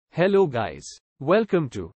Hello guys. Welcome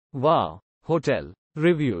to Wow Hotel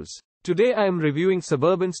Reviews. Today I am reviewing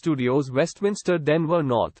Suburban Studios Westminster, Denver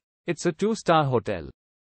North. It's a 2-star hotel.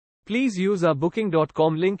 Please use our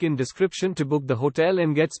booking.com link in description to book the hotel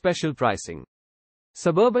and get special pricing.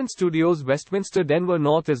 Suburban Studios Westminster, Denver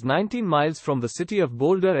North is 19 miles from the city of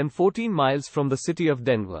Boulder and 14 miles from the city of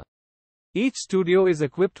Denver. Each studio is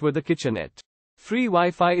equipped with a kitchenette. Free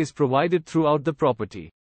Wi-Fi is provided throughout the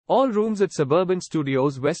property. All rooms at Suburban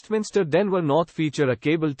Studios Westminster, Denver North feature a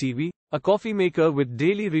cable TV, a coffee maker with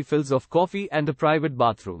daily refills of coffee and a private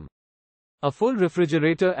bathroom. A full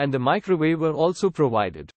refrigerator and a microwave are also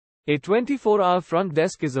provided. A 24-hour front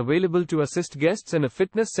desk is available to assist guests and a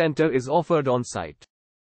fitness center is offered on site.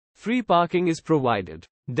 Free parking is provided.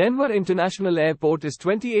 Denver International Airport is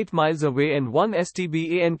 28 miles away and one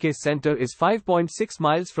STBANK Center is 5.6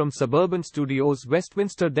 miles from Suburban Studios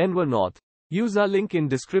Westminster, Denver North. Use our link in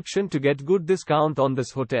description to get good discount on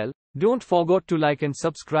this hotel. Don't forget to like and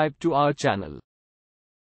subscribe to our channel.